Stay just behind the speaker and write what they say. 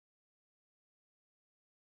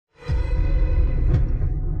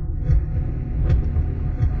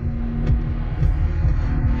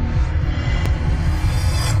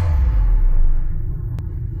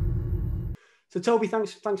So Toby,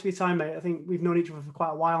 thanks for your time, mate. I think we've known each other for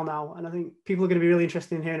quite a while now, and I think people are going to be really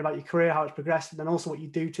interested in hearing about your career, how it's progressed, and then also what you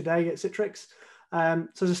do today at Citrix.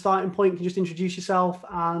 So as a starting point, can you just introduce yourself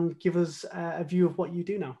and give us a view of what you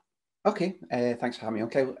do now? Okay, thanks for having me on,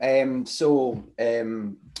 Kyle.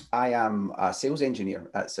 I am a sales engineer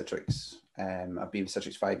at Citrix. I've been with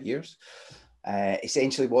Citrix 5 years.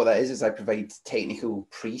 Essentially what that is I provide technical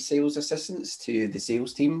pre-sales assistance to the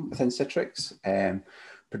sales team within Citrix,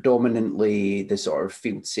 predominantly the sort of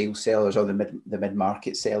field sales sellers or the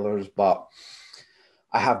mid-market sellers, but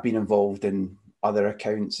I have been involved in other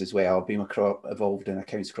accounts as well. I've been involved in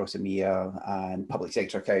accounts across EMEA and public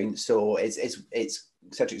sector accounts. So it's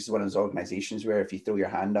Citrix is one of those organizations where if you throw your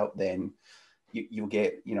hand up, then you'll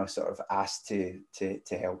get, sort of asked to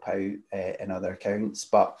help out in other accounts.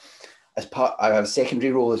 But as part, I have a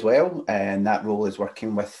secondary role as well, and that role is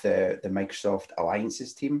working with the Microsoft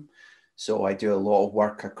Alliances team. So I do a lot of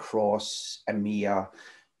work across EMEA,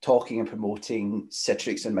 talking and promoting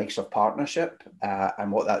Citrix and Microsoft partnership,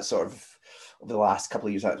 and what that sort of, over the last couple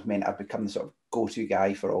of years, that's meant I've become the sort of go-to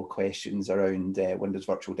guy for all questions around Windows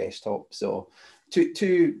Virtual Desktop. So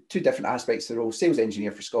two different aspects of the role: sales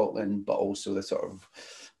engineer for Scotland, but also the sort of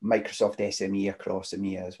Microsoft SME across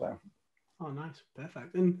EMEA as well. Oh, nice,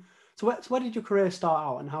 perfect. And so where did your career start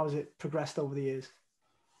out, and how has it progressed over the years?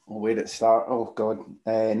 Well, where did it start? Oh God,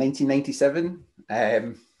 1997.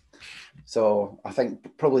 So I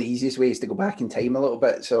think probably the easiest way is to go back in time a little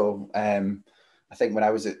bit. So I think when I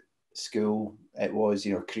was at school, it was,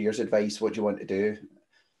 careers advice, what do you want to do?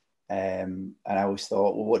 And I always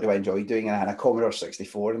thought, well, what do I enjoy doing? And I had a Commodore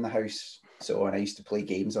 64 in the house. So, and I used to play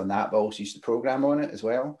games on that, but also used to program on it as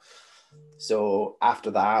well. So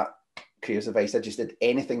after that, careers advice, I just did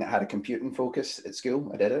anything that had a computing focus at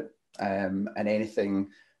school. I did it. And anything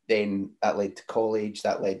then that led to college,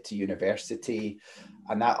 that led to university.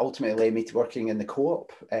 And that ultimately led me to working in the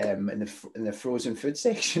co-op, in the frozen food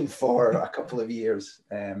section for a couple of years.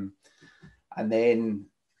 And then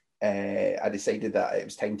I decided that it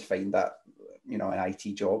was time to find that, an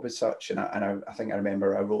IT job as such. And I think I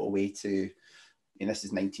remember I wrote away to, this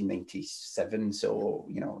is 1997. So,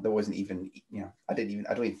 there wasn't even, I don't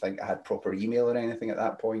even think I had proper email or anything at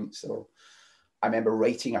that point. So I remember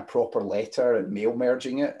writing a proper letter and mail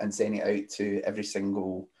merging it and sending it out to every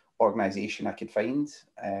single organization I could find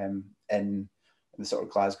in the sort of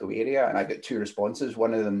Glasgow area. And I got two responses.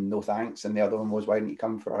 One of them, no thanks. And the other one was, why didn't you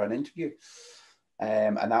come for an interview?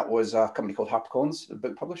 And that was a company called HarperCollins, the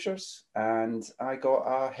book publishers. And I got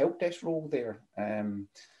a help desk role there.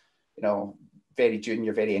 Very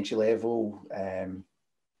junior, very entry level.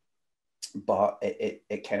 But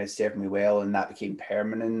it kind of served me well, and that became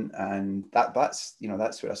permanent. And that's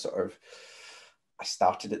where I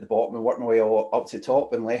started at the bottom and worked my way all up to the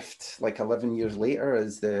top and left like 11 years later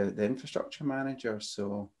as the infrastructure manager.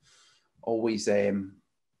 So always, I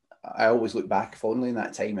always look back fondly in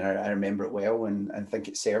that time, and I remember it well, and think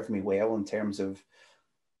it served me well in terms of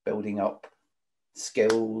building up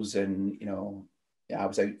skills. And, I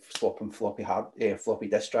was out swapping floppy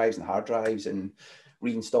disk drives and hard drives and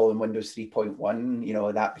reinstalling Windows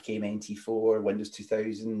 3.1, that became NT4, Windows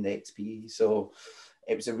 2000, XP. So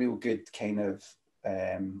it was a real good kind of,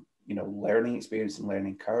 learning experience and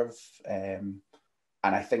learning curve. And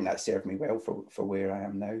I think that served me well for where I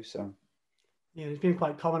am now. So. Yeah, it's been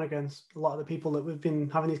quite common against a lot of the people that we've been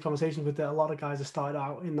having these conversations with, that a lot of guys have started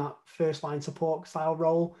out in that first line support style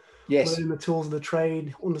role. Yes. Learning the tools of the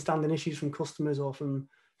trade, understanding issues from customers or from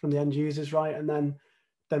the end users, right? And then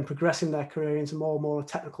progressing their career into more and more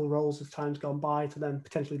technical roles as time's gone by, to then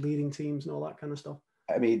potentially leading teams and all that kind of stuff.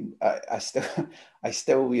 I mean, I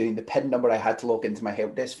still, the PIN number I had to log into my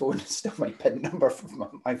help desk phone is still my PIN number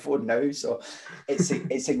from my phone now. So it's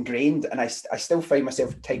ingrained, and I still find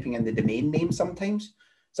myself typing in the domain name sometimes.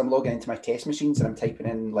 So I'm logging into my test machines and I'm typing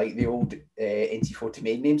in like the old NT4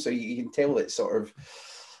 domain name. So you can tell it's sort of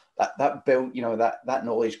that build, that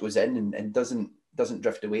knowledge goes in and doesn't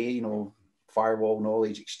drift away. Firewall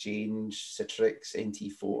knowledge, Exchange, Citrix,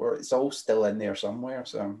 NT4, it's all still in there somewhere.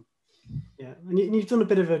 So. Yeah, and you've done a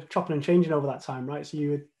bit of a chopping and changing over that time, right? So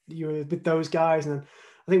you were with those guys, and then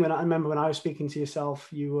I think I remember when I was speaking to yourself,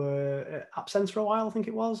 you were at AppSense for a while, I think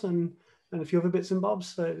it was, and a few other bits and bobs.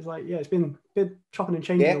 So it was like, yeah, it's been a bit chopping and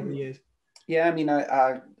changing over the years. Yeah, I mean,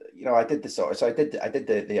 I did I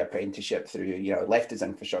did the apprenticeship through, left as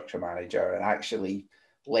infrastructure manager, and actually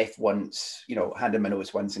left once, handed my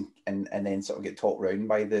notice once, and then sort of get talked around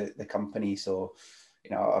by the company. So.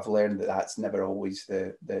 I've learned that that's never always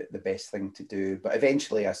the best thing to do. But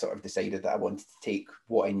eventually I sort of decided that I wanted to take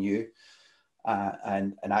what I knew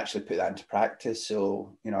and actually put that into practice.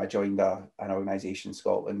 So, you know, I joined an organisation in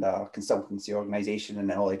Scotland, a consultancy organisation,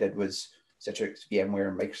 and all I did was Citrix, VMware,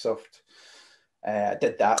 and Microsoft. I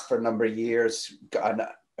did that for a number of years, got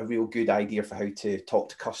a real good idea for how to talk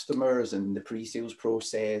to customers and the pre-sales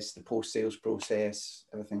process, the post-sales process,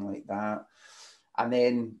 everything like that. And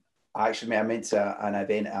then I went to an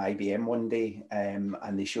event at IBM one day, and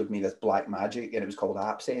they showed me this black magic, and it was called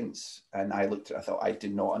AppSense. And I looked at it, I thought, I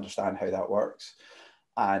did not understand how that works.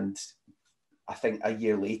 And I think a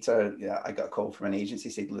year later, I got a call from an agency,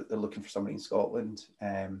 said, look, they're looking for somebody in Scotland.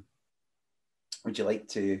 Would you like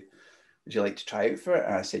to try out for it?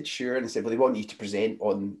 And I said, sure. And they said, well, they want you to present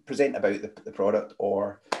about the product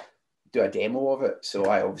or do a demo of it. So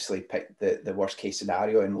I obviously picked the worst case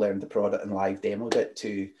scenario and learned the product and live demoed it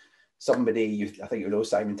to somebody, I think you know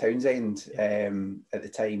Simon Townsend at the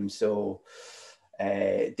time. So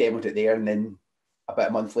demoed it there, and then about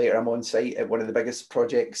a month later, I'm on site at one of the biggest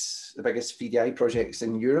projects, the biggest VDI projects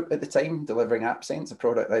in Europe at the time, delivering AppSense, a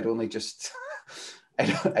product I'd only just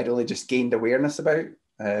gained awareness about.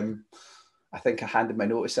 I think I handed my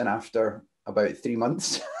notice in after about 3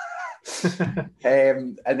 months.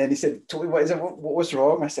 And then he said, Toby, what is it? What was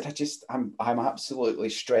wrong? I said, I'm absolutely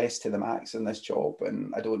stressed to the max in this job,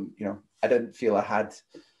 and I didn't feel I had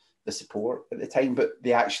the support at the time, but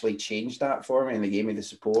they actually changed that for me, and they gave me the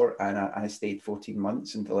support, and I stayed 14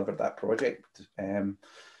 months and delivered that project. And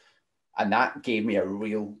that gave me a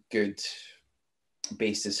real good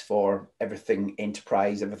basis for everything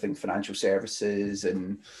enterprise, everything financial services,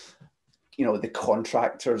 and you know, the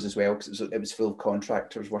contractors as well, because it was full of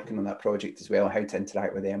contractors working on that project as well, how to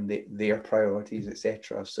interact with them, their priorities,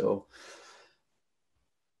 etc. So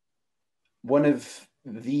one of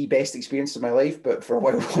the best experiences of my life, but for a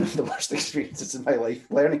while one of the worst experiences in my life.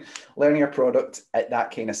 Learning a product at that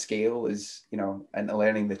kind of scale is, you know, and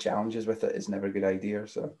learning the challenges with it is never a good idea.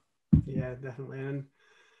 So yeah, definitely. And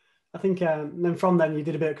I think then from then you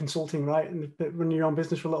did a bit of consulting, right, and running your own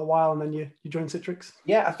business for a little while, and then you joined Citrix.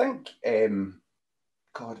 Yeah, I think I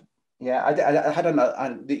had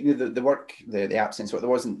the work, the AppSense work. There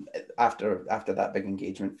wasn't after that big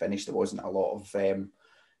engagement finished, there wasn't a lot of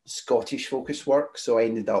Scottish focused work, so I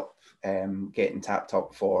ended up getting tapped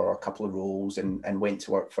up for a couple of roles and went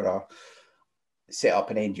to work for set up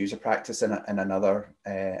an end user practice in another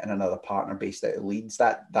partner based out of Leeds.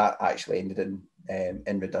 That actually ended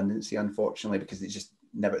in redundancy, unfortunately, because they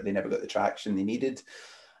never got the traction they needed.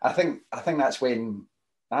 I think that's when,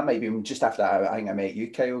 that might be just after I think I met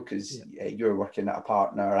you, Kyle, because you were working at a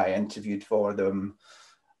partner. I interviewed for them,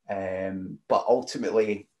 but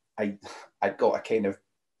ultimately I got a kind of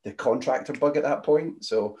the contractor bug at that point.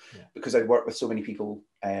 So because I'd worked with so many people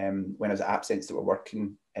when I was at AppSense that were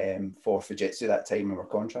working for Fujitsu that time and were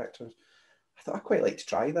contractors, I thought I'd quite like to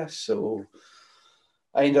try this. So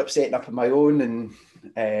I ended up setting up on my own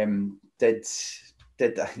and did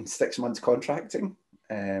I think 6 months contracting.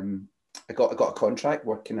 I got a contract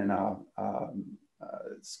working in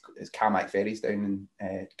it's Carmack Ferries down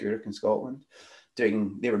in Gourock in Scotland.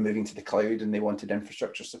 They were moving to the cloud and they wanted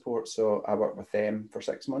infrastructure support, so I worked with them for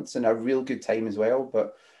 6 months, and a real good time as well.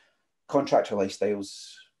 But contractor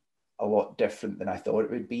lifestyle's a lot different than I thought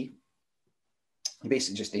it would be. You're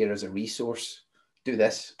basically just there as a resource. Do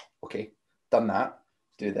this, okay, done that.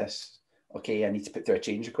 Do this, okay, I need to put through a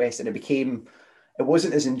change request. And it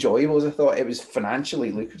wasn't as enjoyable as I thought. It was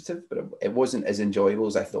financially lucrative, but it wasn't as enjoyable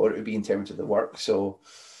as I thought it would be in terms of the work. So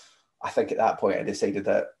I think at that point I decided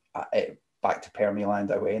that back to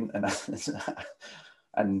Permiland I went, and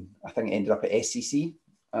and I think I ended up at SCC,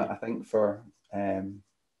 I think for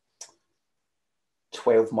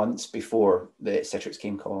 12 months before the Citrix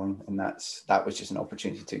came calling, and that was just an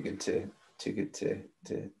opportunity too good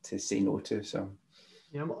to say no to. So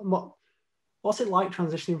yeah, what's it like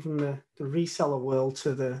transitioning from the reseller world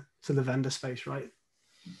to the vendor space, right?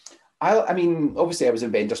 I mean, obviously I was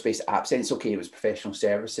in vendor space at AppSense. Okay, it was professional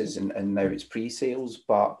services and now it's pre-sales,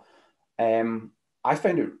 but I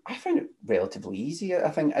found it relatively easy. I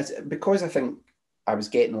think because I think I was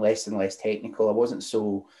getting less and less technical. I wasn't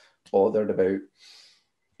so bothered about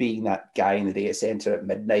being that guy in the data center at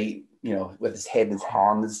midnight, you know, with his head in his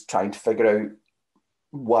hands, trying to figure out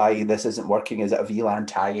why this isn't working. Is it a VLAN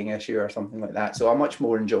tagging issue or something like that? So I much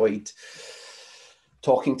more enjoyed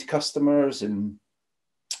talking to customers and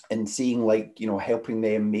seeing, like, you know, helping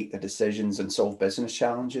them make the decisions and solve business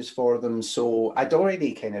challenges for them. So I'd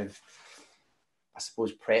already kind of, I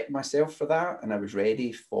suppose, prepped myself for that, and I was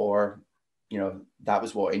ready for, you know, that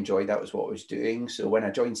was what I enjoyed, that was what I was doing. So when I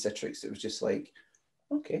joined Citrix, it was just like,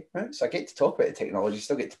 okay, right, so I get to talk about the technology,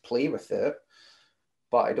 still get to play with it,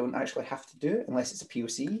 but I don't actually have to do it unless it's a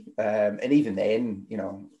POC. And even then, you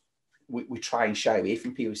know, we try and shy away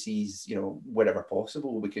from POCs, you know, wherever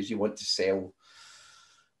possible, because you want to sell,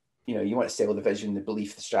 you know, you want to sell the vision, the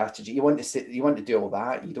belief, the strategy. You want to do all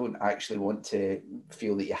that. You don't actually want to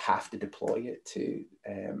feel that you have to deploy it to,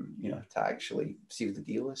 you know, to actually seal the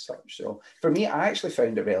deal as such. So for me, I actually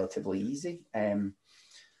found it relatively easy.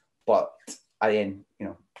 But then, you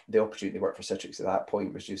know, the opportunity to work for Citrix at that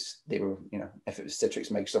point was just, they were, you know, if it was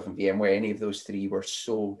Citrix, Microsoft, and VMware, any of those three were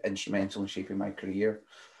so instrumental in shaping my career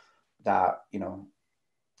that, you know,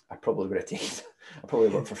 I probably would have taken, I probably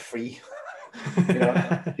worked for free. You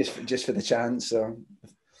know, just for the chance. So,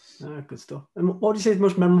 good stuff. And what would you say is the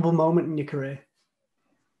most memorable moment in your career?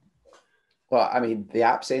 Well, I mean, the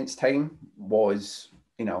AppSense time was,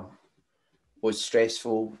 you know, was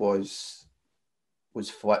stressful, was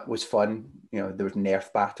fun. You know, there was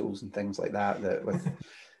nerf battles and things like that with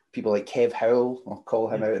people like Kev Howell. I'll call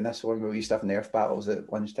him out in this one, where we used to have nerf battles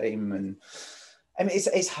at lunchtime. And I mean,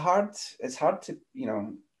 it's hard to,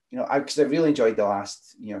 because I really enjoyed the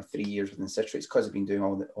last, 3 years within Citrix, because I've been doing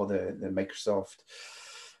all the Microsoft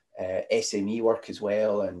SME work as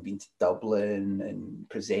well, and been to Dublin and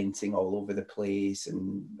presenting all over the place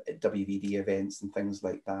and at WVD events and things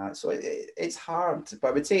like that. So it's hard, but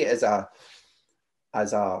I would say as a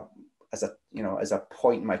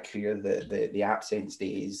point in my career, the AppSense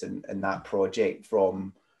days and that project,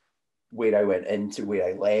 from where I went into where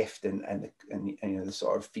I left, and the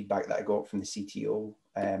sort of feedback that I got from the CTO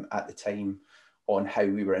at the time on how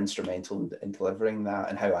we were instrumental in delivering that,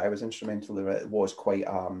 and how I was instrumental in it, was quite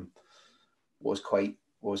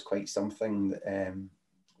something that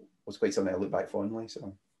I look back fondly.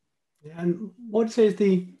 So, yeah. And what would you say is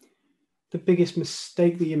the biggest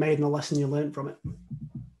mistake that you made and the lesson you learned from it?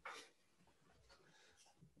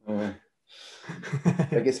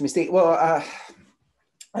 Biggest mistake? Well,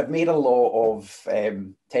 I've made a lot of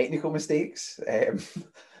technical mistakes.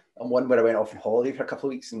 And one where I went off on holiday for a couple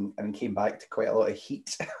of weeks and came back to quite a lot of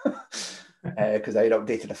heat because I had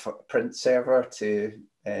updated a print server to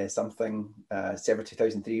server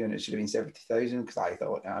 2003 when it should have been server 2000, because I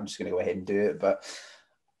thought, I'm just going to go ahead and do it. But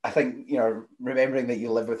I think, remembering that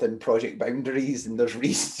you live within project boundaries, and there's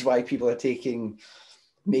reasons why people are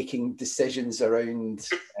making decisions around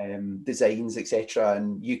designs, etc.,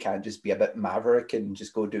 and you can't just be a bit maverick and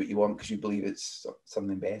just go do what you want because you believe it's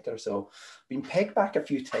something better. So been pegged back a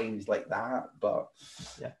few times like that, but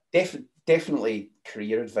yeah, definitely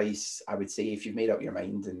career advice, I would say, if you've made up your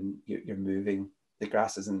mind and you're moving, the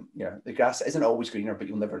grass isn't always greener, but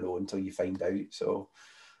you'll never know until you find out. So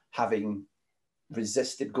having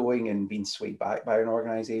resisted going and being swayed back by an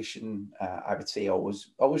organization, I would say always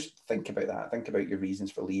think about that. Think about your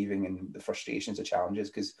reasons for leaving and the frustrations, the challenges,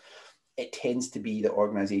 because it tends to be that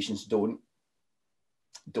organizations don't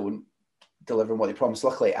deliver on what they promise.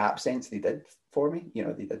 Luckily at AppSense, they did for me.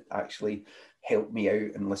 They did actually help me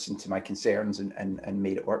out and listen to my concerns and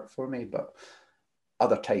made it work for me. But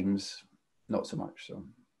other times, not so much. So.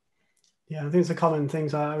 Yeah, I think it's a common thing.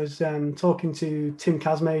 So I was talking to Tim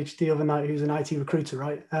Casmage the other night, who's an IT recruiter,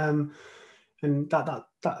 right? And that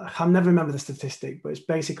I'll never remember the statistic, but it's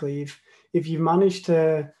basically if you manage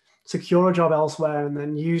to secure a job elsewhere and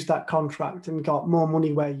then use that contract and got more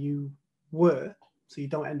money where you were, so you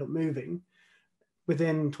don't end up moving,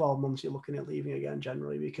 within 12 months you're looking at leaving again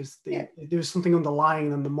generally, because there was something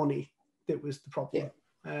underlying than the money that was the problem.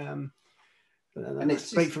 Yeah. And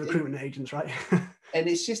it's great for recruitment agents, right? And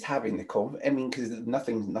it's just having the confidence. I mean, because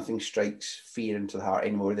nothing strikes fear into the heart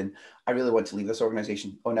anymore than, I really want to leave this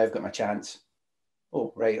organization. Oh, now I've got my chance.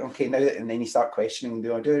 Oh, right, okay, now and then you start questioning,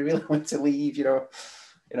 do I really want to leave?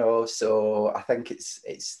 So I think it's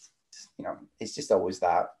just always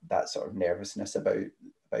that sort of nervousness about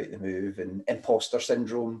the move, and imposter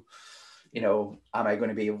syndrome. Am I going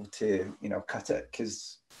to be able to cut it?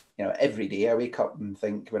 Because every day I wake up and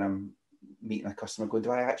think, when I'm meeting a customer, going, do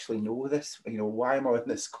I actually know this? Why am I on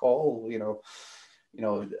this call?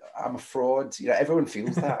 I'm a fraud. Everyone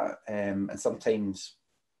feels that, and sometimes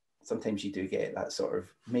you do get that sort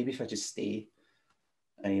of, maybe if I just stay,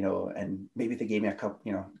 and maybe they gave me a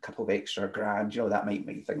couple of extra grand, that might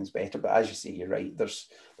make things better. But as you say, you're right. There's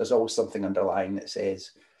always something underlying that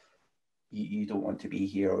says you don't want to be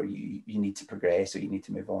here, or you need to progress, or you need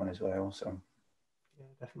to move on as well. So. Yeah,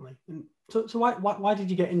 definitely. And so why did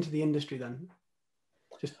you get into the industry then?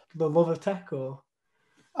 Just the love of tech, or?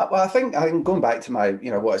 Well, I think going back to my,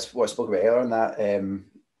 what I spoke about earlier, on that,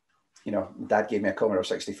 Dad gave me a Commodore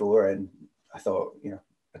 64, and I thought,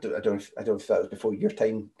 I don't know if that was before your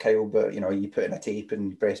time, Kyle, but you put in a tape and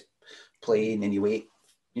you press play, and then you wait,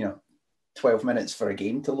 12 minutes for a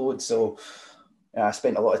game to load. So I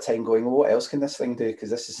spent a lot of time going, well, what else can this thing do? Because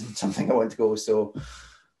this isn't something I want to go. So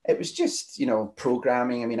it was just,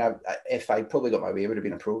 programming. I mean, if I probably got my way, I would have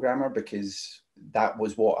been a programmer, because that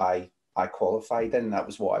was what I qualified in. That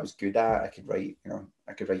was what I was good at. I could write,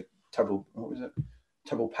 Turbo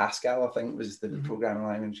Pascal, I think was the programming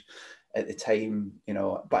language at the time,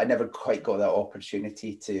 but I never quite got that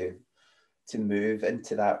opportunity to move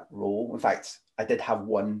into that role. In fact, I did have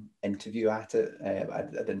one interview at it. I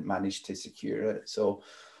didn't manage to secure it. So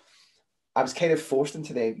I was kind of forced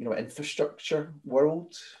into the, infrastructure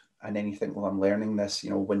world. And then you think, well, I'm learning this,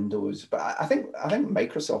 Windows. But I think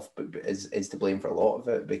Microsoft is to blame for a lot of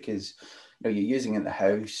it, because, you're using it in the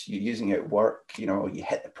house, you're using it at work, you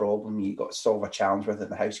hit the problem, you got to solve a challenge with it in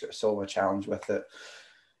the house, you got to solve a challenge with it,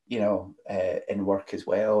 in work as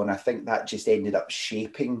well. And I think that just ended up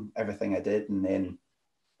shaping everything I did. And then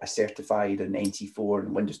I certified in NT4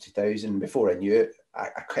 and Windows 2000. Before I knew it,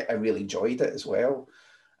 I really enjoyed it as well.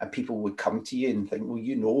 And people would come to you and think,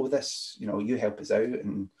 well, this, you help us out.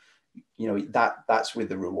 And, that's where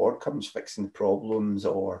the reward comes, fixing the problems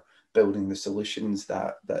or building the solutions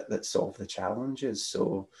that solve the challenges.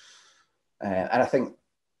 So, and I think,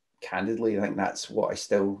 candidly, I think that's what I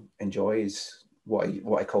still enjoy, is what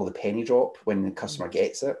I call the penny drop, when the customer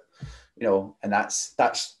gets it, and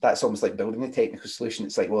that's almost like building a technical solution.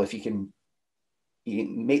 It's like, well, if you can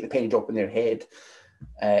make the penny drop in their head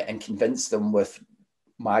and convince them with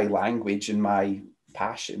my language and my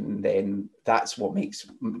passion, then that's what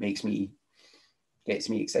gets me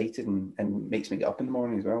excited and makes me get up in the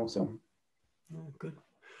morning as well. So good.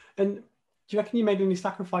 And do you reckon you made any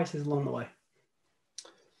sacrifices along the way?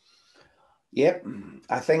 Yep.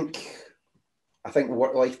 I think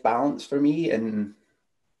work-life balance for me, and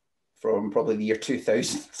from probably the year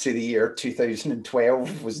 2000 to the year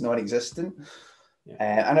 2012, was non-existent.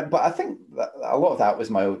 Yeah. But I think that a lot of that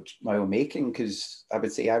was my own making, because I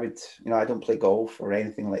would say I don't play golf or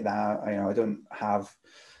anything like that. I don't have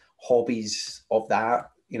hobbies of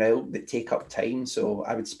that, that take up time. So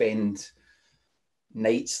I would spend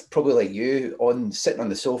nights, probably like you, sitting on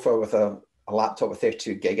the sofa with a laptop with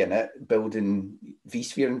 32 gig in it, building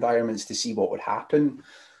vSphere environments to see what would happen,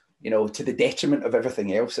 to the detriment of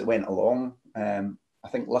everything else that went along. I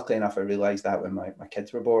think luckily enough, I realized that when my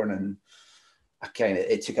kids were born, and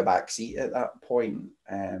it took a back seat at that point.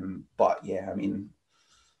 But yeah, I mean,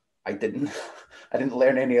 I didn't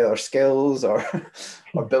learn any other skills or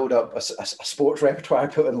build up a sports repertoire. I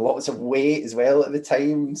put in lots of weight as well at the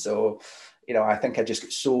time. So, I think I just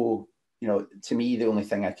got so, to me, the only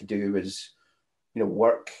thing I could do was,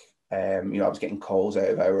 work. I was getting calls out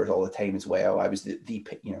of hours all the time as well. I was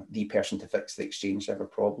the person to fix the Exchange server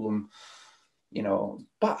problem,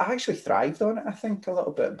 but I actually thrived on it, I think, a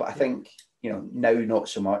little bit. But I think, now not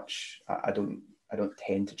so much. I don't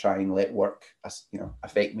tend to try and let work,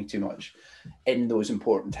 affect me too much in those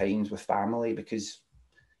important times with family, because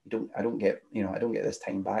I don't get this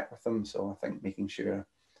time back with them. So I think making sure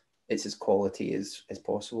it's as quality as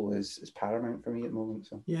possible is paramount for me at the moment.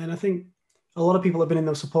 So yeah, and I think a lot of people have been in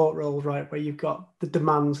those support roles, right, where you've got the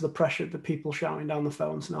demands, the pressure, the people shouting down the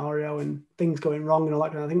phone scenario and things going wrong and all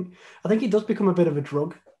that kind of thing. I think it does become a bit of a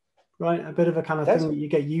drug, right? A bit of a kind of thing that you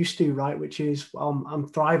get used to, right? Which is, I'm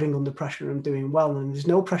thriving under pressure and doing well, and there's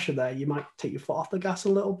no pressure there. You might take your foot off the gas a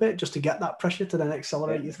little bit just to get that pressure to then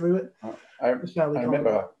accelerate you through it. I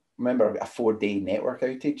remember a 4-day network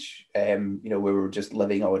outage, where we were just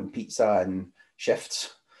living on pizza and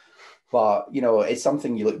shifts. But, it's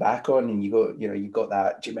something you look back on and you go, you've got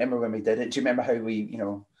that. Do you remember when we did it? Do you remember how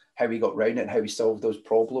we got around it and how we solved those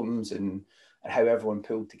problems and how everyone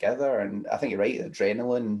pulled together? And I think you're right,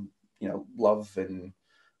 adrenaline, love and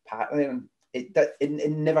pattern.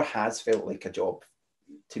 It never has felt like a job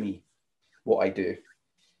to me, what I do.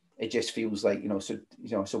 It just feels like,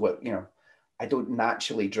 so what, I don't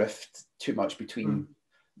naturally drift too much between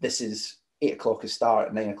this is 8 o'clock is start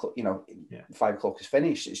and 9 o'clock, 5 o'clock is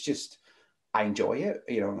finish. It's just, I enjoy it,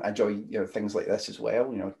 I enjoy, things like this as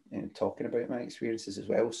well, talking about my experiences as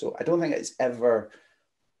well. So I don't think it's ever,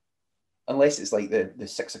 unless it's like the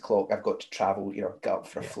 6 o'clock, I've got to travel, get up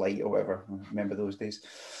for a flight or whatever. I remember those days.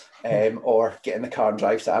 Or get in the car and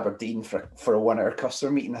drive to Aberdeen for a 1-hour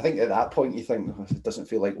customer meeting. I think at that point you think, oh, it doesn't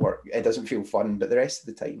feel like work. It doesn't feel fun. But the rest of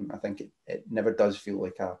the time, I think it never does feel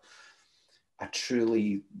like a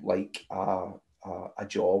truly like a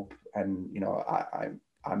job. And,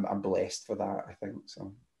 I'm blessed for that, I think.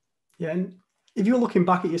 So. Yeah. And if you're looking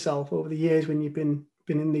back at yourself over the years when you've been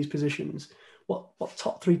in these positions, what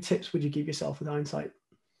top 3 tips would you give yourself with hindsight?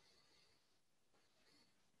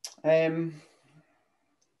 I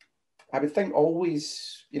would think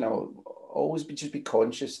always always just be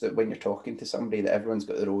conscious that when you're talking to somebody, that everyone's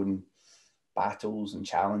got their own battles and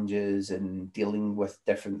challenges and dealing with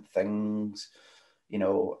different things,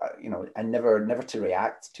 and never to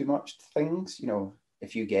react too much to things.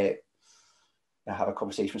 If you have a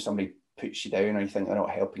conversation with somebody, puts you down, or you think they're not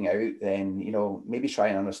helping out, then maybe try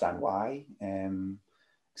and understand why.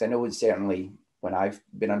 Because I know certainly when I've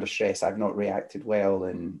been under stress, I've not reacted well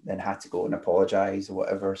and then had to go and apologize or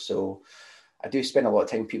whatever. So I do spend a lot of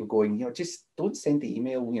time people going, just don't send the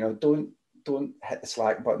email, don't hit the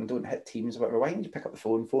Slack button, don't hit Teams or whatever. Why don't you pick up the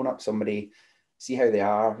phone up somebody, see how they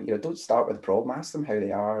are? Don't start with the problem, ask them how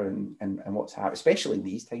they are and what's happening, especially in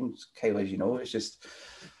these times, Kyle, as you know, it's just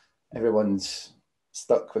everyone's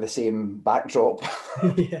stuck with the same backdrop.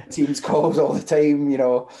 Yeah. Teams calls all the time,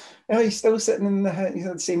 he's still sitting in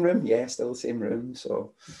the same room. Yeah, still the same room.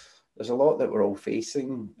 So there's a lot that we're all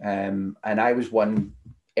facing. And I was one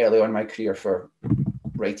early on in my career for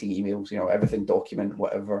writing emails, everything document,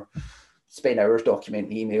 whatever. Spend hours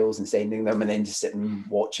documenting emails and sending them, and then just sitting,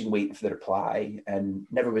 watching, waiting for the reply, and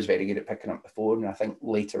never was very good at picking up the phone. And I think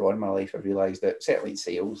later on in my life, I realised that certainly in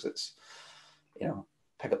sales, it's,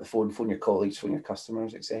 pick up the phone your colleagues, phone your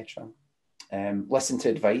customers, etc. Listen to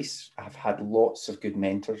advice. I've had lots of good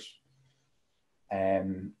mentors,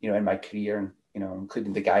 in my career,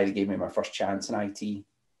 including the guy that gave me my first chance in IT,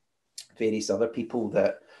 various other people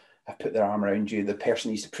that have put their arm around you, the person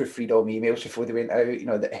who used to proofread all my emails before they went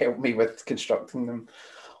out, that helped me with constructing them,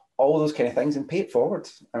 all those kind of things, and pay it forward.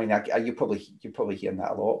 I mean, you're probably hearing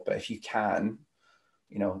that a lot, but if you can,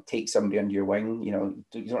 take somebody under your wing, you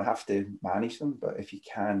don't have to manage them, but if you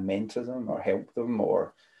can mentor them or help them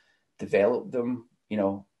or develop them,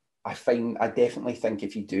 I definitely think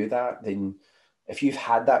if you do that, then if you've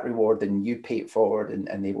had that reward, then you pay it forward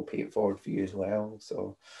and they will pay it forward for you as well.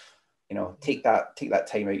 So, take that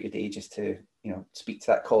time out your day just to, speak to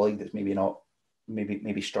that colleague that's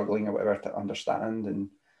maybe struggling or whatever, to understand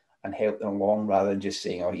and help them along, rather than just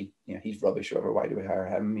saying, oh, he's rubbish or whatever, why do we hire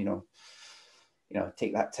him?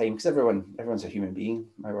 Take that time, because everyone's a human being,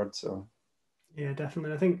 my word. So yeah,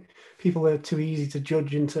 definitely. I think people are too easy to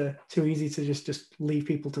judge and too easy to just leave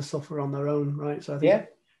people to suffer on their own, right? So I think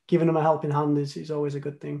giving them a helping hand is always a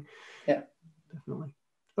good thing. Yeah, definitely.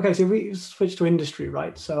 Okay, so we switch to industry,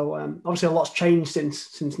 right? So obviously a lot's changed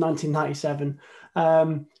since 1997.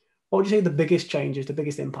 What would you say the biggest change is, the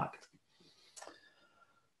biggest impact?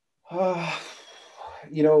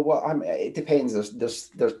 It depends. There's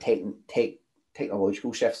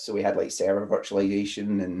technological shifts. So we had like server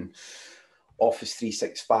virtualization and Office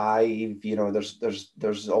 365.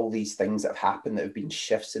 There's all these things that have happened that have been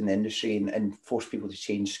shifts in the industry and forced people to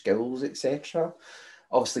change skills, etc.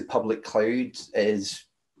 Obviously, public cloud is,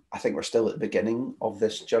 I think we're still at the beginning of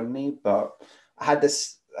this journey, but I had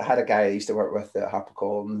a guy I used to work with at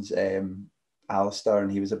HarperCollins, Alistair,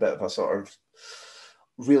 and he was a bit of a sort of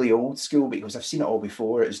really old school, because I've seen it all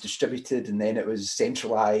before. It was distributed and then it was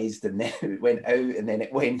centralized and then it went out and then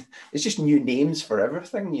it's just new names for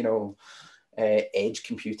everything, edge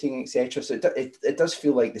computing, etc. So it does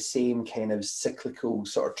feel like the same kind of cyclical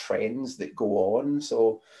sort of trends that go on.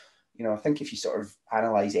 So, I think if you sort of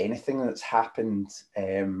analyze anything that's happened,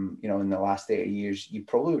 in the last 30 years, you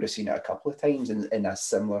probably would have seen it a couple of times in a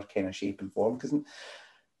similar kind of shape and form, because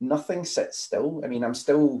nothing sits still. I mean, I'm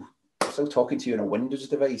still talking to you on a Windows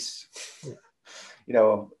device,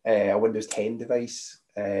 a Windows 10 device.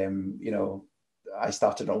 I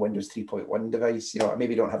started on a Windows 3.1 device. I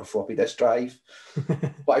maybe don't have a floppy disk drive,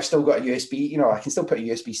 but I've still got a USB. I can still put a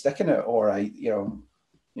USB stick in it, or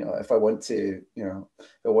if I want to,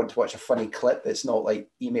 watch a funny clip that's not like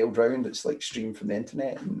emailed round, it's like streamed from the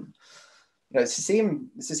internet, and it's the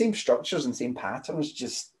same structures and same patterns,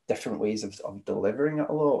 just different ways of delivering it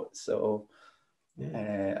a lot. So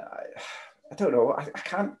I don't know. I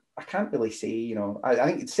can't really say. I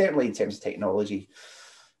think it's certainly in terms of technology,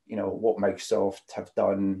 what Microsoft have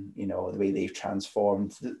done, the way they've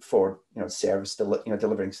transformed for service,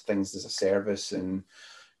 delivering things as a service, and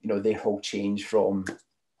their whole change from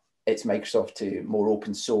it's Microsoft to more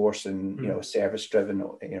open source and service driven,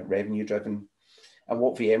 revenue driven, and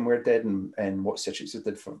what VMware did and what Citrix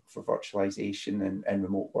did for virtualization and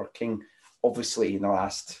remote working. Obviously, in the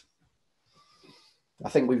last, I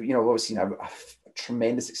think we've seen a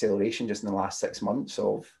tremendous acceleration just in the last 6 months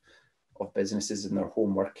of businesses and their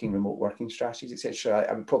home working, remote working strategies, etc.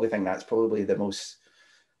 I would probably think that's probably the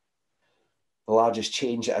largest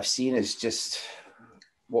change that I've seen, is just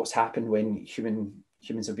what's happened when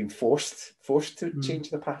humans have been forced to change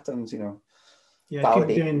the patterns. Yeah,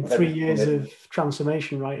 people doing 3 years of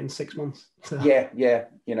transformation, right, in 6 months. So. Yeah,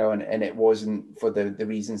 and it wasn't for the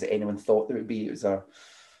reasons that anyone thought there would be. It was a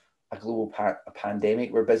a global a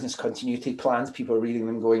pandemic where business continuity plans, people are reading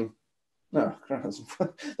them going, no,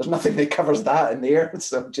 there's nothing that covers that in there,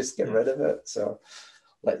 so just get rid of it. So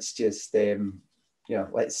let's just,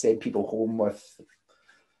 let's send people home with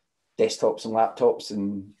desktops and laptops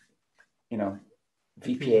and,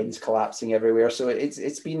 VPNs collapsing everywhere. So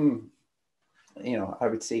it's been, I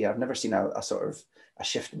would say I've never seen a sort of a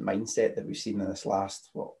shift in mindset that we've seen in this last,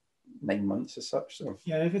 9 months as such. So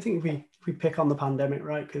yeah, I think if we pick on the pandemic,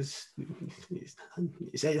 right, because it's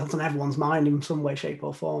on everyone's mind in some way, shape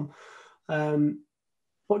or form.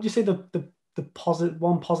 What do you say the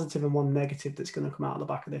one positive and one negative that's going to come out of the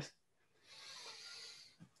back of this?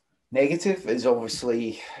 Negative is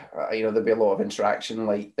obviously, there'll be a lot of interaction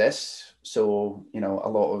like this. So, a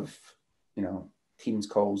lot of, Teams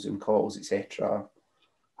calls, Zoom calls, etc.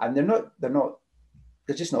 And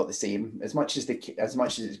they're just not the same. As much as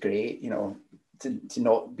it's great, to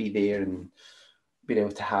not be there and being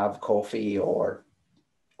able to have coffee or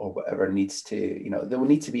whatever needs to, there will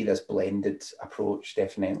need to be this blended approach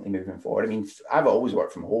definitely moving forward. I mean, I've always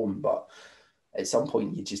worked from home, but at some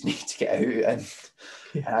point you just need to get out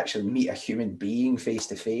and actually meet a human being face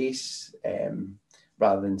to face,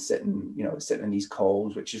 rather than sitting in these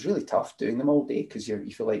calls, which is really tough doing them all day because you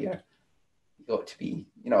feel like you got to be,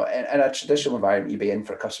 in a traditional environment, you'd be in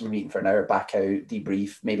for a customer meeting for an hour, back out,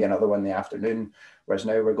 debrief, maybe another one in the afternoon. Whereas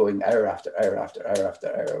now we're going hour after hour after hour after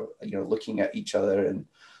hour, looking at each other and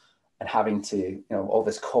having to, all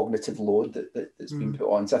this cognitive load that's been put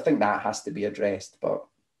on. So I think that has to be addressed. But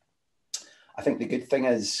I think the good thing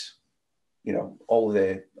is, all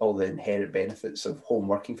the inherent benefits of home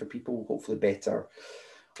working for people, hopefully better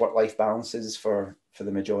work-life balances for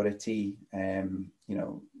the majority,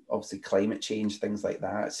 obviously climate change, things like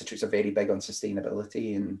that. Citrix are very big on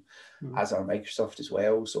sustainability, and as are Microsoft as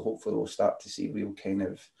well. So hopefully we'll start to see real kind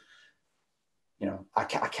of, I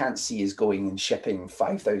can't see us going and shipping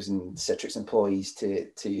 5,000 Citrix employees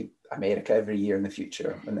to America every year in the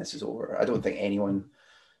future when this is over. I don't think anyone,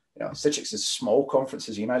 Citrix is small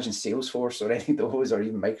conferences. You imagine Salesforce or any of those, or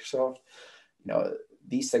even Microsoft,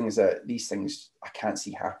 these things I can't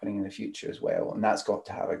see happening in the future as well. And that's got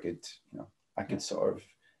to have a good sort of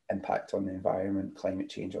impact on the environment, climate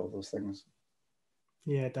change, all those things.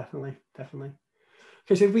 Yeah, definitely.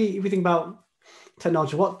 Okay, so if we think about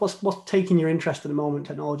technology, what's taking your interest at the moment,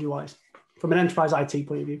 technology wise, from an enterprise IT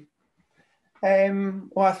point of view?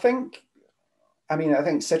 Well, I think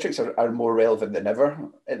Citrix are more relevant than ever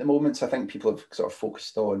at the moment. So I think people have sort of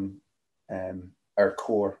focused on our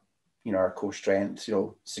core strengths,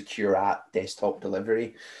 secure app, desktop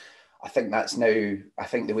delivery. I think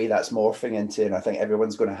the way that's morphing into, and I think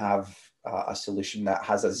everyone's going to have a solution that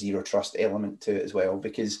has a zero trust element to it as well,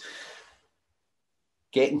 because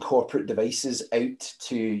getting corporate devices out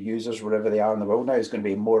to users wherever they are in the world now is going to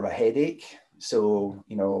be more of a headache. So,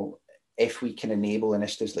 if we can enable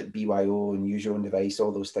initiatives like BYO and use your own device,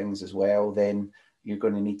 all those things as well, then you're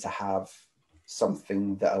going to need to have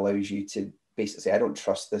something that allows you to basically say, I don't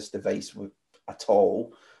trust this device at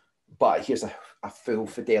all, but here's a full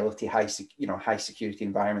fidelity, high security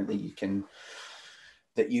environment that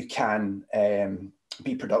you can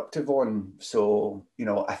be productive on. So,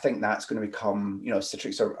 I think that's going to become,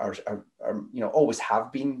 Citrix are always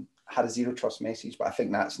had a zero trust message, but I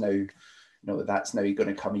think that's now, that's now going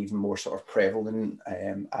to come even more sort of prevalent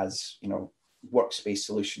as, workspace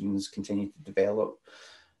solutions continue to develop,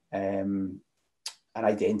 and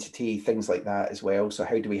identity, things like that as well. So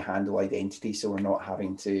how do we handle identity so we're not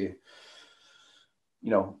having to,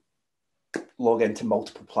 log into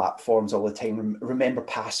multiple platforms all the time, remember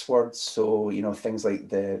passwords? So, things like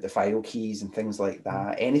the file keys and things like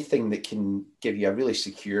that, anything that can give you a really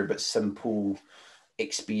secure but simple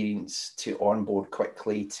experience to onboard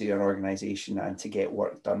quickly to an organization and to get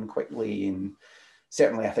work done quickly. And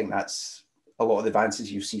certainly I think that's a lot of the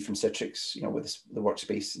advances you see from Citrix, with the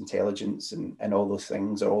workspace intelligence and all those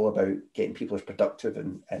things are all about getting people as productive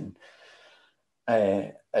and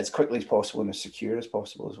as quickly as possible and as secure as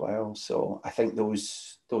possible as well. So I think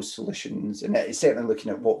those solutions, and it's certainly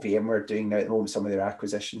looking at what VMware are doing now at the moment, some of their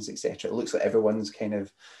acquisitions, etc. It looks like everyone's kind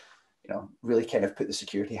of, really kind of put the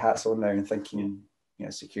security hats on now and thinking,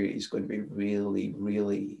 security is going to be really,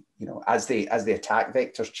 really, as the attack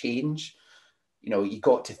vectors change, you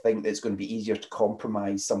got to think that it's going to be easier to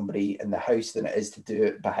compromise somebody in the house than it is to do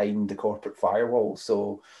it behind the corporate firewall.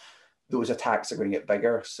 So those attacks are going to get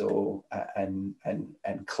bigger, so and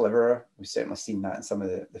cleverer. We've certainly seen that in some of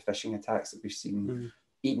the phishing attacks that we've seen,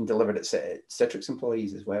 even delivered at Citrix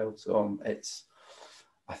employees as well. So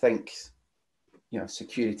I think,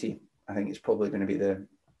 security, I think it's probably going to be the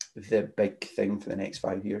big thing for the next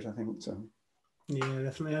 5 years, I think. So Yeah,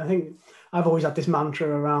 definitely. I think I've always had this mantra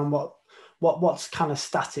around what's kind of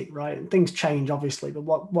static, right? And things change, obviously, but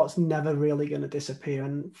what's never really going to disappear.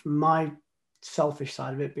 And from my selfish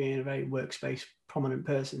side of it, being a very workspace prominent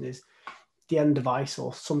person, is the end device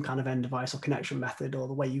or some kind of end device or connection method or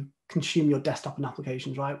the way you consume your desktop and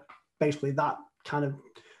applications, right? Basically, that kind of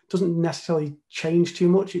doesn't necessarily change too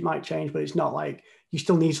much. It might change, but it's not like you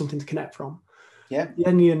still need something to connect from. Yeah. You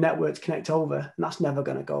then need a network to connect over, and that's never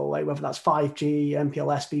going to go away, whether that's 5G,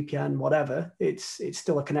 MPLS, VPN, whatever. It's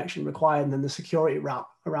still a connection required. And then the security wrap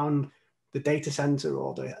around the data center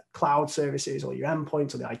or the cloud services or your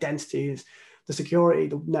endpoints or the identities, the security,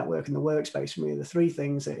 the network, and the workspace, for me, are the three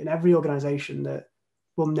things that in every organization that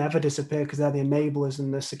will never disappear because they're the enablers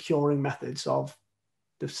and the securing methods of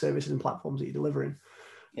the services and platforms that you're delivering.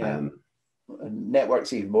 Yeah.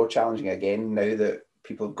 Network's even more challenging again now that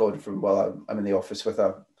people have gone from, well, I'm in the office with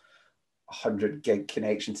a 100 gig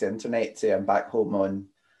connection to internet to I'm back home on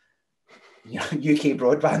UK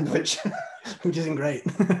broadband, which isn't great.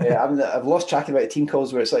 Yeah, I've lost track of team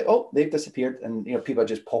calls where it's like, oh, they've disappeared, and people are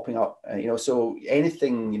just popping up. So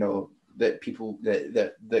anything that people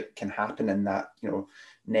that can happen in that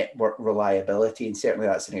network reliability, and certainly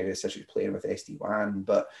that's an area such as playing with SD-WAN,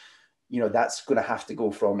 but that's going to have to go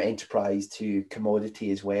from enterprise to commodity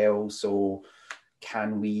as well. So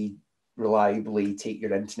can we reliably take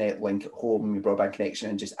your internet link at home, your broadband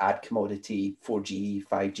connection, and just add commodity 4G,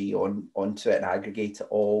 5G onto it and aggregate it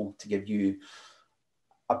all to give you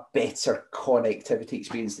a better connectivity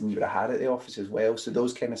experience than you would have had at the office as well? So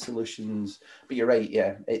those kind of solutions. But you're right,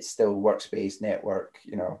 yeah, it's still workspace, network,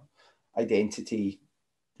 identity.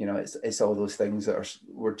 It's all those things that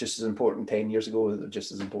were just as important 10 years ago, that are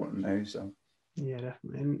just as important now. So yeah,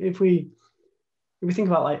 definitely. And if we think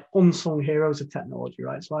about like unsung heroes of technology,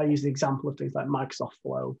 right? So I use the example of things like Microsoft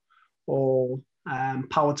Flow or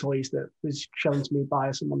Power Toys that was shown to me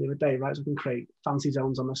by someone the other day, right? So I can create fancy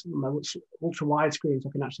zones on my ultra wide screen, so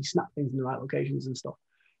I can actually snap things in the right locations and stuff.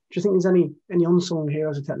 Do you think there's any unsung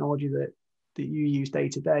heroes of technology that you use day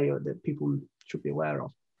to day or that people should be aware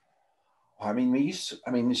of? I mean,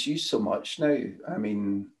 it's used so much now. I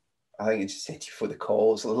mean, I think I just said to you for the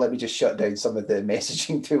calls, let me just shut down some of the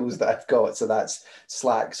messaging tools that I've got. So that's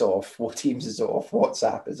Slack's off, Teams is off,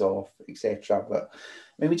 WhatsApp is off, etc. But I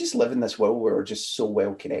mean, we just live in this world where we're just so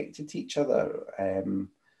well connected to each other.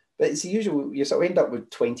 But it's the usual, you sort of end up with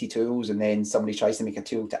 20 tools, and then somebody tries to make a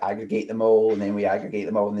tool to aggregate them all, and then we aggregate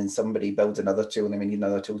them all, and then somebody builds another tool, and then we need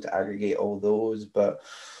another tool to aggregate all those. But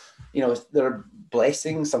there are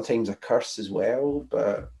blessings, sometimes a curse as well.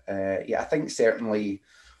 But I think certainly,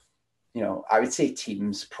 I would say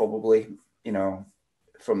Teams probably,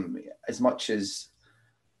 from as much as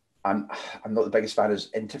I'm not the biggest fan of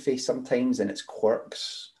interface sometimes and its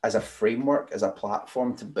quirks as a framework, as a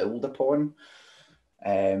platform to build upon.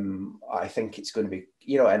 I think it's going to be,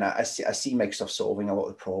 and I see Microsoft solving a lot of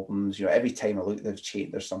the problems. Every time I look, they've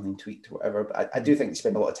changed, there's something tweaked or whatever. But I do think they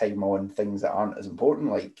spend a lot of time on things that aren't as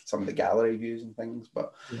important, like some of the gallery views and things.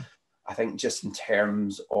 But yeah. I think just in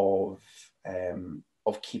terms of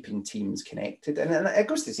keeping teams connected, and it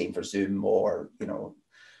goes the same for Zoom or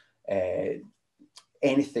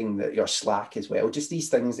anything that your Slack as well. Just these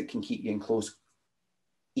things that can keep you in close,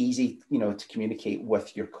 easy, to communicate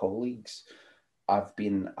with your colleagues. I've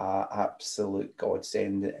been an absolute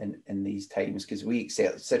godsend in these times, because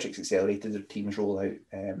Citrix accelerated their Teams rollout.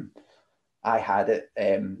 I had it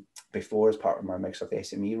before as part of my Microsoft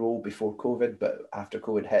SME role before COVID, but after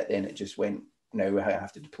COVID hit, then it just went, now I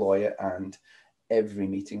have to deploy it, and every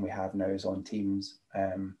meeting we have now is on Teams.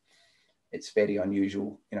 It's very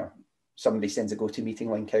unusual. Somebody sends a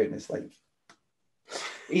GoToMeeting link out and it's like,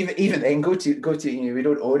 even then, go to we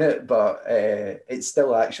don't own it, but it's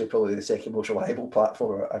still actually probably the second most reliable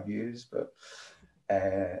platform I've used. But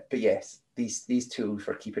yes, these tools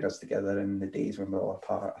for keeping us together in the days when we're all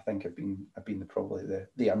apart, I think have been probably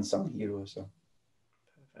the unsung heroes. So.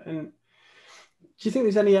 And do you think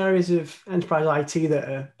there's any areas of enterprise IT that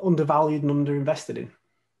are undervalued and underinvested in?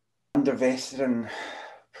 Underinvested in,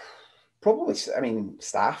 probably,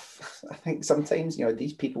 staff. I think sometimes,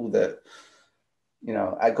 these people that,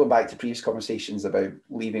 I go back to previous conversations about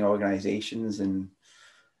leaving organizations and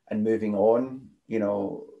moving on,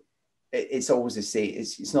 it's always the same.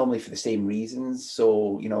 It's normally for the same reasons.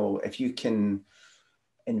 So, if you can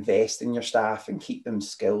invest in your staff and keep them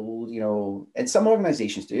skilled, and some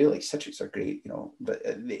organizations do, like Citrix are great, but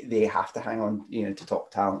they have to hang on, to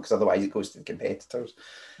top talent, because otherwise it goes to the competitors,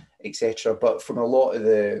 etc. But from a lot of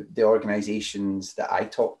the organizations that I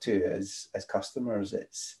talk to as customers,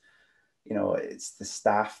 it's the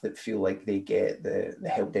staff that feel like they get the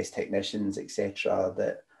help desk technicians, etc.,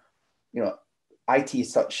 that, IT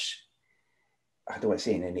is such, I don't want to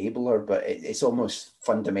say an enabler, but it's almost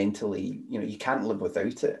fundamentally, you can't live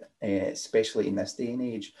without it, especially in this day and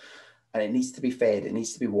age. And it needs to be fed, it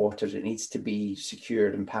needs to be watered, it needs to be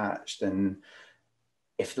secured and patched. And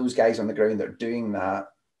if those guys on the ground that are doing that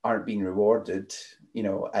aren't being rewarded,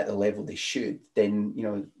 at the level they should, then,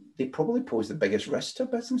 they probably pose the biggest risk to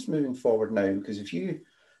business moving forward now. Because if you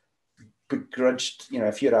begrudged,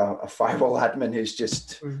 if you're a firewall admin who's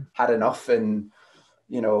just had enough and,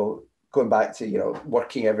 going back to,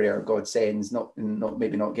 working every hour God sends, not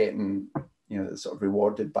maybe not getting, sort of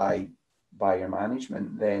rewarded by your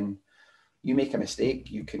management, then you make a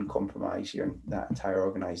mistake, you can compromise that entire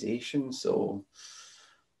organization. So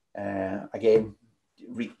again,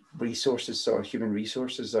 resources or human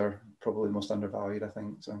resources are probably the most undervalued, I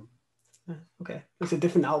think. So. Okay, it's a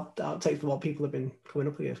different outtake from what people have been coming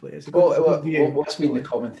up against. It's a good view. What's been the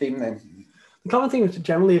common theme then? The common theme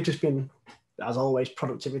generally have just been, as always,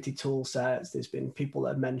 productivity tool sets. There's been people that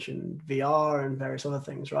have mentioned VR and various other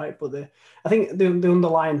things, right? But I think the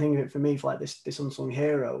underlying thing of it for me, for like this unsung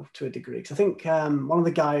hero to a degree, because I think one of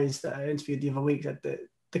the guys that I interviewed the other week said that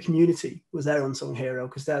the community was their unsung hero,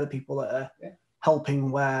 because they're the people that are helping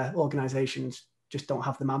where organizations just don't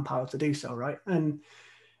have the manpower to do so, right? And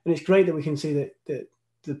it's great that we can see that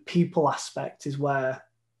the people aspect is where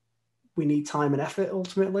we need time and effort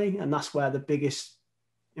ultimately, and that's where the biggest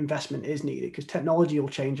investment is needed, because technology will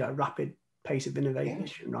change at a rapid pace of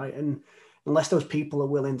innovation, right? And unless those people are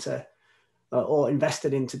willing to or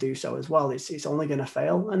invested in to do so as well, it's only going to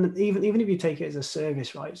fail. And even if you take it as a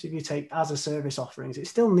service, right? So if you take as a service offerings, it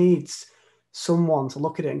still needs someone to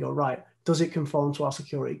look at it and go, right, does it conform to our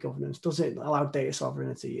security governance? Does it allow data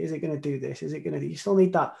sovereignty? Is it going to do this? Is it going to do? You still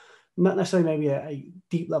need that, not necessarily maybe a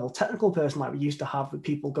deep level technical person like we used to have with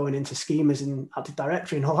people going into schemas and Active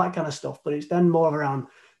Directory and all that kind of stuff, but it's then more around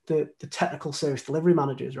the technical service delivery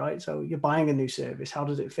managers, right? So you're buying a new service, how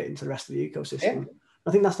does it fit into the rest of the ecosystem?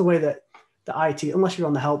 I think that's the way that the IT, unless you're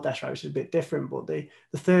on the help desk, right, which is a bit different, but the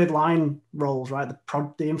third line roles, right,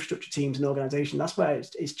 the infrastructure teams and organization, that's where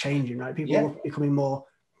it's changing, right? People are becoming more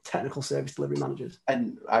technical service delivery managers.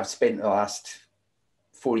 And I've spent the last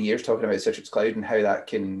 4 years talking about Citrix Cloud and how that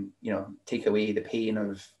can, take away the pain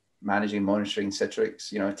of managing and monitoring Citrix,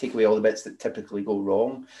 take away all the bits that typically go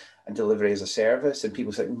wrong and delivery as a service. And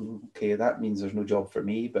people say, okay, that means there's no job for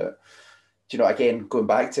me. But, again, going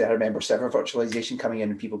back to, I remember server virtualization coming in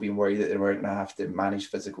and people being worried that they weren't going to have to manage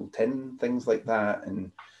physical tin, things like that.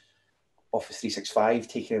 And Office 365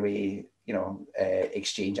 taking away,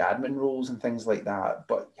 Exchange admin roles and things like that.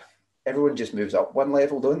 But everyone just moves up one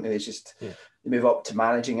level, don't they? It's just they move up to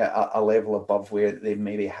managing a level above where they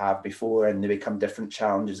maybe have before, and they become different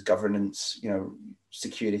challenges, governance,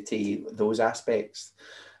 security, those aspects.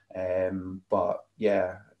 But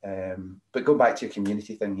going back to your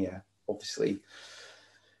community thing, obviously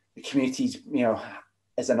the communities,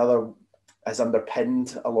 has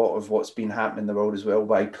underpinned a lot of what's been happening in the world as well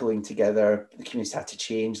by pulling together. The communities had to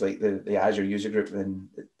change, like the Azure user group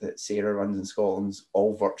that Sarah runs in Scotland's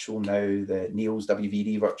all virtual now. The Neil's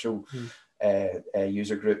WVD virtual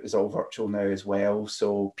user group is all virtual now as well.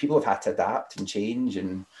 So people have had to adapt and change,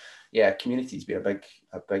 and community's been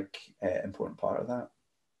a big important part of that.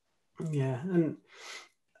 Yeah, and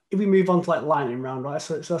if we move on to like lightning round, right?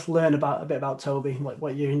 So let's learn a bit about Toby,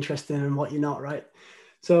 what you're interested in and what you're not, right?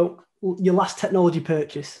 So your last technology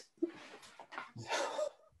purchase.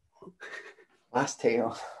 Last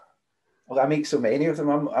technology. Well, I make so many of them.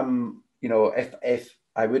 I'm if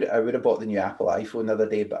I would have bought the new Apple iPhone the other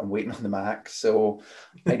day, but I'm waiting on the Mac. So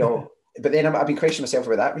I don't. But then I've been questioning myself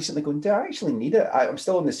about that recently, going, do I actually need it? I'm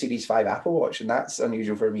still on the Series 5 Apple Watch, and that's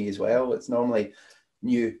unusual for me as well. It's normally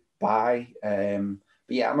new buy. But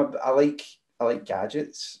yeah, I like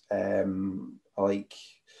gadgets. I like,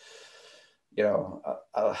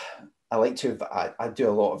 I like to, I do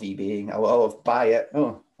a lot of eBaying. I love buy it.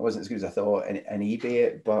 Oh, I wasn't as good as I thought, and eBay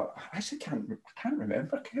it, but I actually can't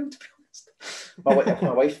remember, Kyle, to be honest.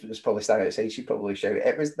 My wife was probably standing outside. She probably shouted,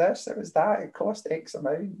 it was this, it was that, it cost X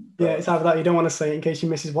amount. But... yeah, it's either that you don't want to say it in case your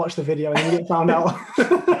missus watch the video and then you get found out.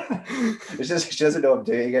 It's just, she doesn't know I'm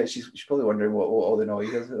doing it. She's probably wondering what all the noise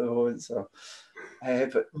is at the moment. So,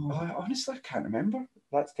 but honestly, I can't remember.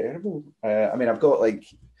 That's terrible. I mean, I've got like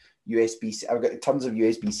USB-C. I've got tons of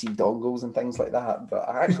USB-C dongles and things like that, but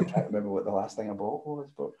I actually can't remember what the last thing I bought was.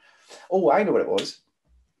 But I know what it was.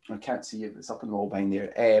 I can't see it. It's up on the wall behind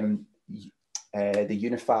there. The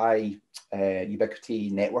Unify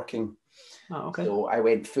Ubiquity networking. Oh, okay. So I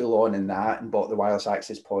went full on in that and bought the wireless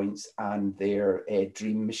access points and their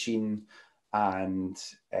Dream machine, and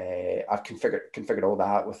I've configured all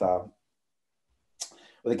that with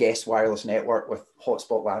with a guest wireless network with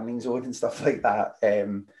hotspot landing zone and stuff like that.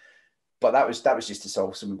 But that was just to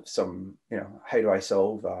solve some how do I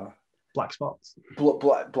solve black spots?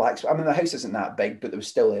 Black. I mean, the house isn't that big, but there was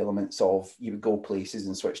still elements of you would go places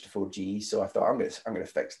and switch to 4G. So I thought I'm going to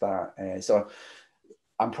fix that. So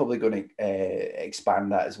I'm probably going to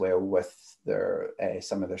expand that as well with their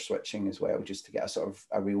some of their switching as well, just to get a sort of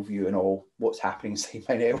a real view and all what's happening inside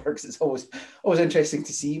my networks. It's always interesting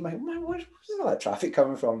to see where's all that traffic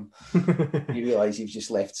coming from. You realise you've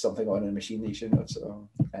just left something on a machine that you shouldn't have. So,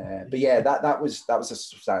 but yeah, that was a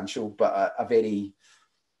substantial but a very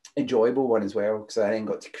enjoyable one as well, because I then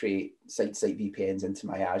got to create site-to-site VPNs into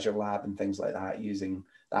my Azure lab and things like that using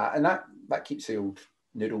that, and that keeps the old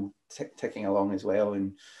noodle ticking along as well.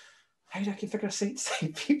 And how do I configure a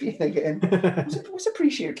site-to-site VPN again? What's a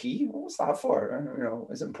pre-share key? What's that for?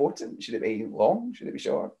 Is it important? Should it be long? Should it be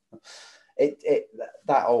short?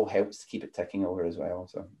 That all helps to keep it ticking over as well.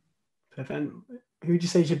 So, perfect. Who would you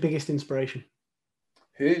say is your biggest inspiration?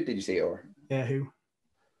 Who did you say, or? Yeah, who?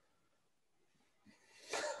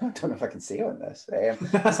 I don't know if I can say on this.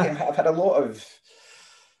 I've had a lot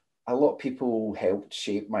of people helped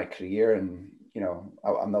shape my career, and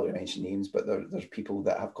I'm not going to mention names, but there's people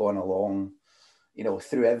that have gone along,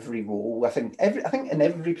 through every role. I think in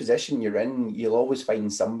every position you're in, you'll always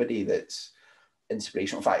find somebody that's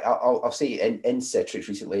inspirational. In fact, I'll say in Citrix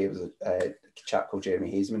recently, it was a chap called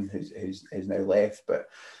Jeremy Hazeman who's now left, but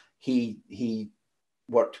he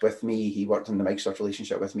worked with me. He worked on the Microsoft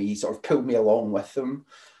relationship with me. He sort of pulled me along with them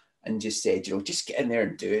and just said, just get in there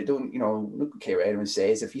and do it. Don't care what anyone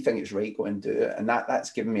says. If you think it's right, go and do it. And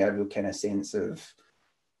that's given me a real kind of sense of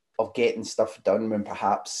getting stuff done when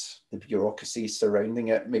perhaps the bureaucracy surrounding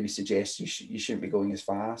it maybe suggests you shouldn't be going as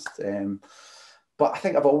fast. But I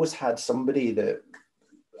think I've always had somebody that,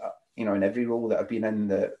 in every role that I've been in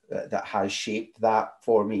that has shaped that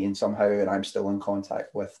for me and somehow, and I'm still in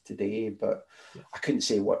contact with today. But I couldn't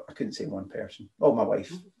say one person. Oh, my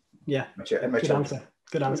wife. Yeah. My children.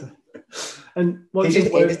 Good answer. And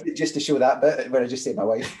just to show that bit when I just say my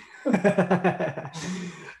wife.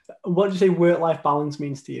 What do you say work-life balance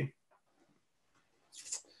means to you?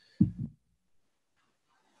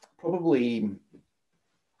 Probably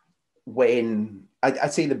when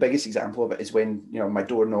I'd say the biggest example of it is when my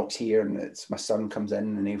door knocks here and it's my son comes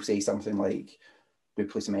in and he'll say something like, "We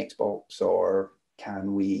play some Xbox," or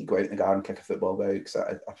 "Can we go out in the garden and kick a football about?" Because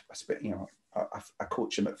I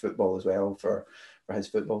coach him at football as well for his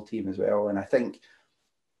football team as well. And I think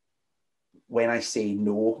when I say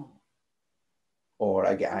no, or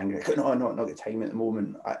I get angry, no, I'm not got time at the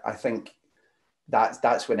moment, I think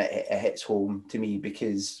that's when it hits home to me,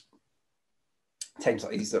 because times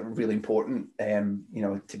like these are really important,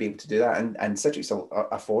 to be able to do that. And Citrix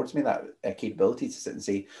affords me that capability to sit and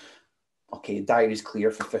say, okay, diary's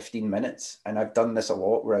clear for 15 minutes. And I've done this a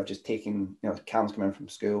lot where I've just taken, Cam's come in from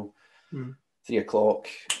school, 3 o'clock,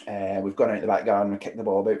 we've gone out in the back garden, we kicked the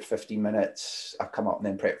ball about 15 minutes, I've come up and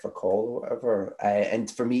then prepped for a call or whatever.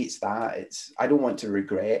 And for me, I don't want to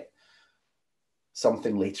regret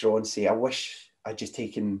something later on, say, I wish I'd just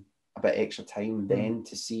taken a bit extra time then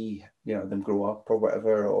to see, them grow up or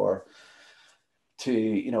whatever, or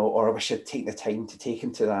to, or I wish I'd taken the time to take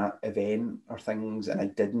him to that event or things, and I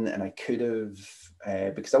didn't, and I could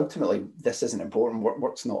have, because ultimately this isn't important.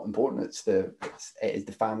 Work's not important. It is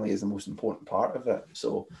the family is the most important part of it.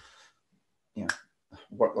 So,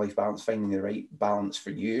 work-life balance, finding the right balance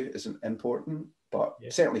for you is important, but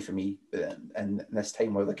certainly for me, and this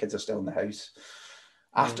time where the kids are still in the house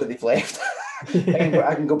after they've left,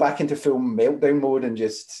 I can go back into full meltdown mode and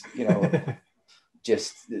just,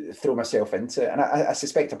 just throw myself into it. And I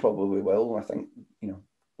suspect I probably will. I think,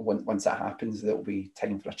 once that happens, there'll be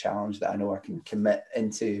time for a challenge that I know I can commit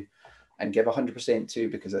into and give 100% to,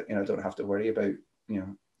 because, I don't have to worry about,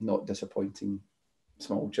 not disappointing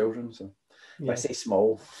small children. So if I say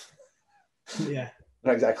small,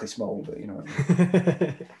 not exactly small, but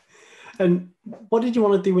And what did you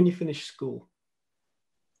want to do when you finished school?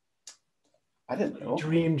 I didn't know.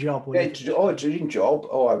 Dream job. Dream job.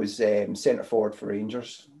 Oh, I was centre forward for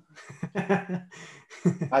Rangers.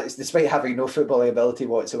 Despite having no footballing ability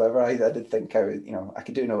whatsoever, I did think I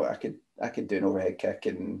could do an overhead kick,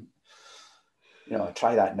 and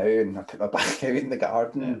try that now, and I put my back out in the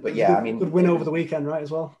garden. But good win over the weekend, right,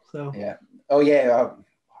 as well. So I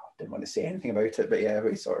didn't want to say anything about it, but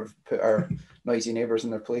we sort of put our noisy neighbours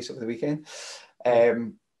in their place over the weekend.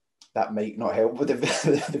 That might not help with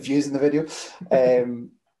the views in the video.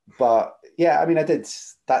 But I did.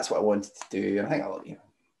 That's what I wanted to do. And I think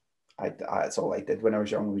that's all I did when I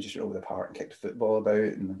was young. We just went over the park and kicked football about,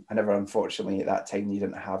 and I never, unfortunately, at that time, you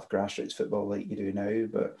didn't have grassroots football like you do now,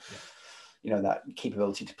 but that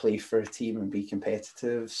capability to play for a team and be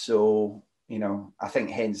competitive. So, I think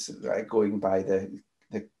hence going by the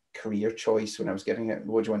career choice when I was getting it,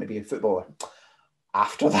 what do you want to be, a footballer?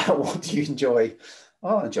 After that, what do you enjoy?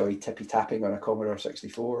 Oh, I enjoy tippy tapping on a Commodore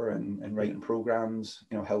 64 and writing programs,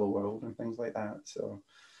 Hello World and things like that. So,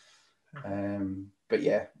 but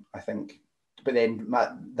yeah, I think, but then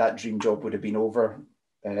that dream job would have been over,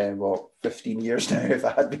 15 years now if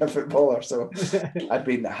I had been a footballer. So I'd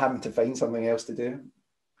been having to find something else to do.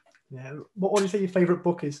 Yeah. What do you think your favourite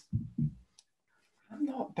book is? I'm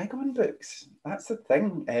not big on books. That's the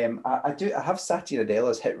thing. I have Satya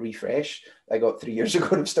Nadella's Hit Refresh. I got 3 years ago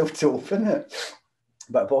and I'm still to open it.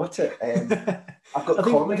 But I bought it. I've got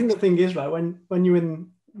comics. I think the thing is, right, when you're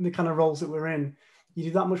in the kind of roles that we're in, you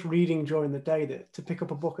do that much reading during the day that to pick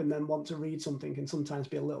up a book and then want to read something can sometimes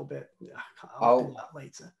be a little bit, I'll do that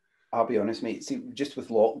later. I'll be honest, mate. See, just with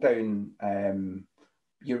lockdown,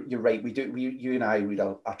 you're right. You and I read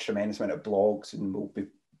a tremendous amount of blogs, and we'll be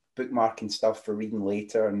bookmarking stuff for reading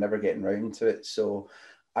later and never getting round to it. So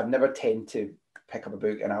I've never tend to pick up a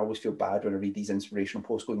book, and I always feel bad when I read these inspirational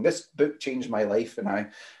posts going, this book changed my life. And I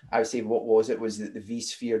would say, what was it? Was it the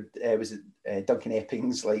V-Sphere, was it Duncan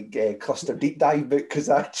Epping's cluster deep dive book? Because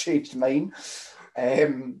that changed mine.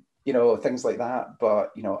 Things like that.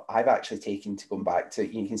 But, I've actually taken to going back to,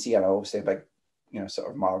 you can see I'm obviously a big,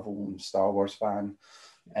 sort of Marvel and Star Wars fan.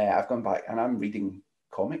 I've gone back and I'm reading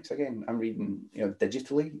comics again. I'm reading,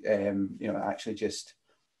 digitally, actually just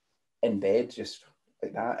in bed, just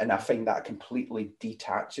like that. And I find that completely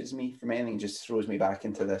detaches me from anything, just throws me back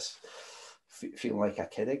into this feeling like a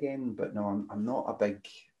kid again. But no, I'm not a big,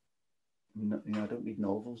 I don't read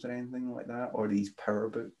novels or anything like that, or these power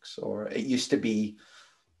books, or it used to be,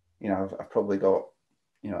 I've probably got,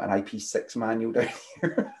 an IP6 manual down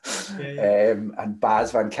here. And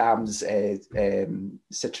Baz Van Kam's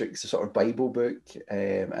Citrix sort of Bible book,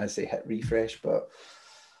 as they hit refresh, but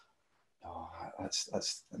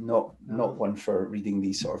that's not one for reading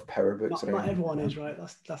these sort of power books. Not everyone is, right?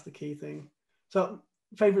 That's the key thing. So,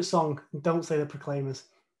 favorite song? Don't say the Proclaimers.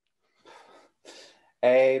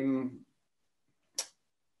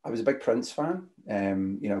 I was a big Prince fan.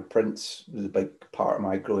 Prince was a big part of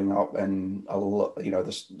my growing up, and a lot,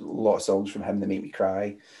 there's a lot of songs from him that make me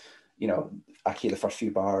cry. I hear the first few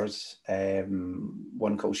bars.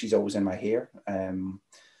 One called "She's Always in My Hair."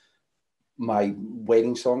 My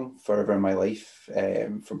wedding song, "Forever in My Life,"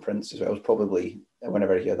 from Prince as well, is probably,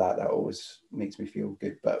 whenever I hear that always makes me feel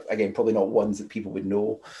good. But again, probably not ones that people would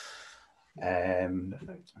know. I'm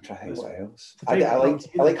trying to think what else. I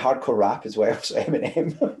like hardcore rap as well, so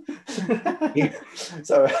Eminem.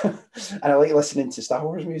 So, and I like listening to Star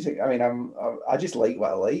Wars music. I mean, I just like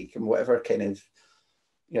what I like, and whatever kind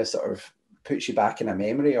of sort of puts you back in a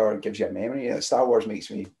memory or gives you a memory. Star Wars makes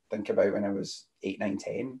me think about when I was 8, 9,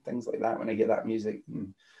 10, things like that. When I hear that music,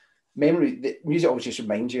 and the music always just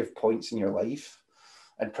reminds you of points in your life.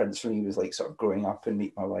 And Prince for me was like sort of growing up and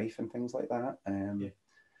meet my wife and things like that.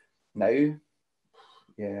 Now,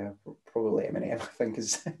 probably Eminem, I think,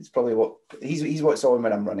 is probably what he's what's on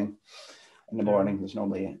when I'm running in the morning. There's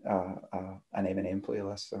normally an Eminem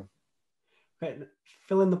playlist. So, okay,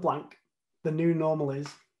 fill in the blank. The new normal is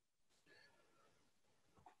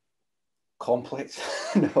complex.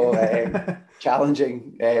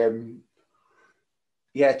 Challenging.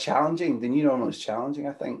 Challenging. The new normal is challenging,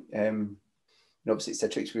 I think. Obviously at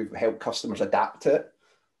Citrix, we've helped customers adapt to it.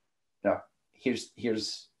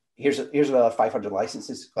 Here's another 500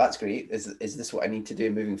 licenses. That's great. Is this what I need to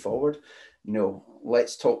do moving forward?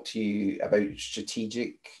 Let's talk to you about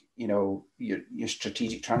strategic, your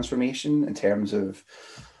strategic transformation in terms of,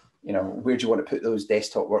 where do you want to put those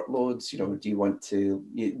desktop workloads? Do you want to,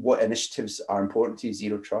 what initiatives are important to you,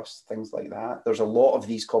 zero trust, things like that. There's a lot of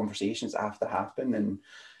these conversations that have to happen, and,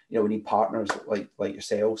 we need partners like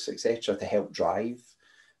yourselves, etc., to help drive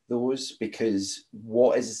those, because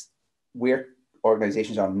where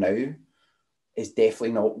organizations are now is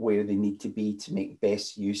definitely not where they need to be to make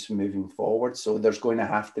best use moving forward. So there's going to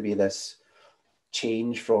have to be this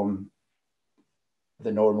change from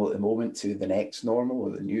the normal at the moment to the next normal or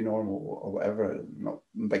the new normal or whatever. I'm not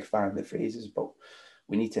a big fan of the phrases, but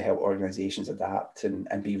we need to help organizations adapt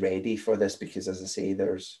and be ready for this, because, as I say,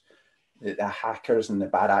 there's the hackers and the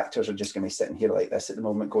bad actors are just going to be sitting here like this at the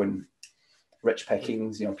moment going rich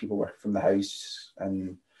pickings, people working from the house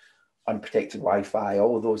and unprotected Wi-Fi,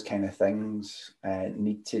 all of those kind of things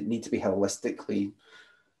need to be holistically,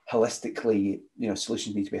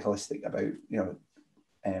 solutions need to be holistic about,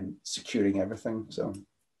 securing everything. So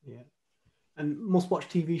Yeah. And must watch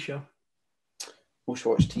TV show. Most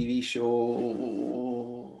watched TV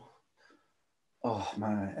show. Oh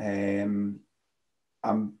man,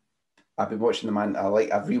 I've been watching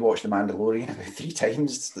I've rewatched The Mandalorian about 3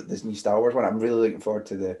 times. This new Star Wars one. I'm really looking forward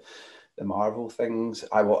to the Marvel things.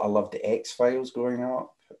 I loved the X-Files growing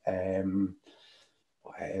up.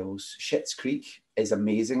 What else? Schitt's Creek is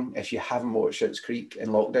amazing. If you haven't watched Schitt's Creek in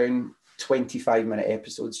lockdown, 25-minute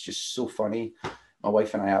episodes, just so funny. My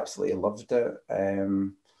wife and I absolutely loved it.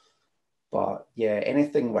 But yeah,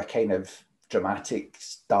 anything with kind of dramatic,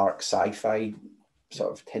 dark sci-fi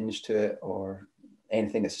sort of tinge to it, or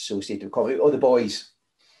anything that's associated with comedy. Oh, The Boys.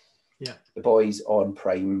 Yeah. The Boys on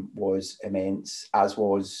Prime was immense, as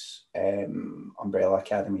was Umbrella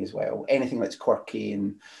Academy as well. Anything that's quirky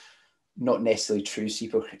and not necessarily true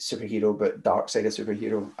superhero, but dark side of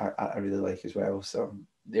superhero, I really like as well. So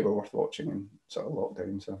they were worth watching in sort of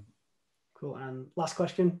lockdown. So cool. And last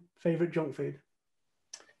question: favorite junk food?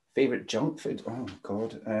 Favorite junk food? Oh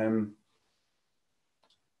God,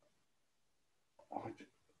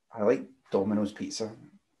 I like Domino's pizza.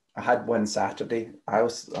 I had one Saturday. I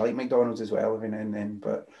like McDonald's as well every now and then,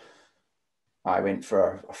 but I went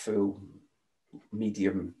for a full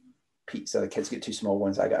medium pizza. The kids get 2 small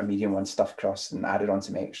ones. I got a medium one, stuffed crust, and added on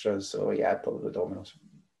some extras. So yeah, I'd probably Domino's.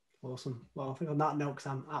 Awesome. Well, I think on that note, because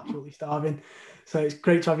I'm absolutely starving. So it's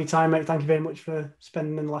great to have your time, mate. Thank you very much for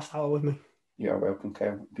spending the last hour with me. You're welcome,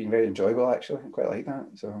 Kyle. Been very enjoyable, actually. I quite like that.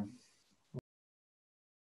 So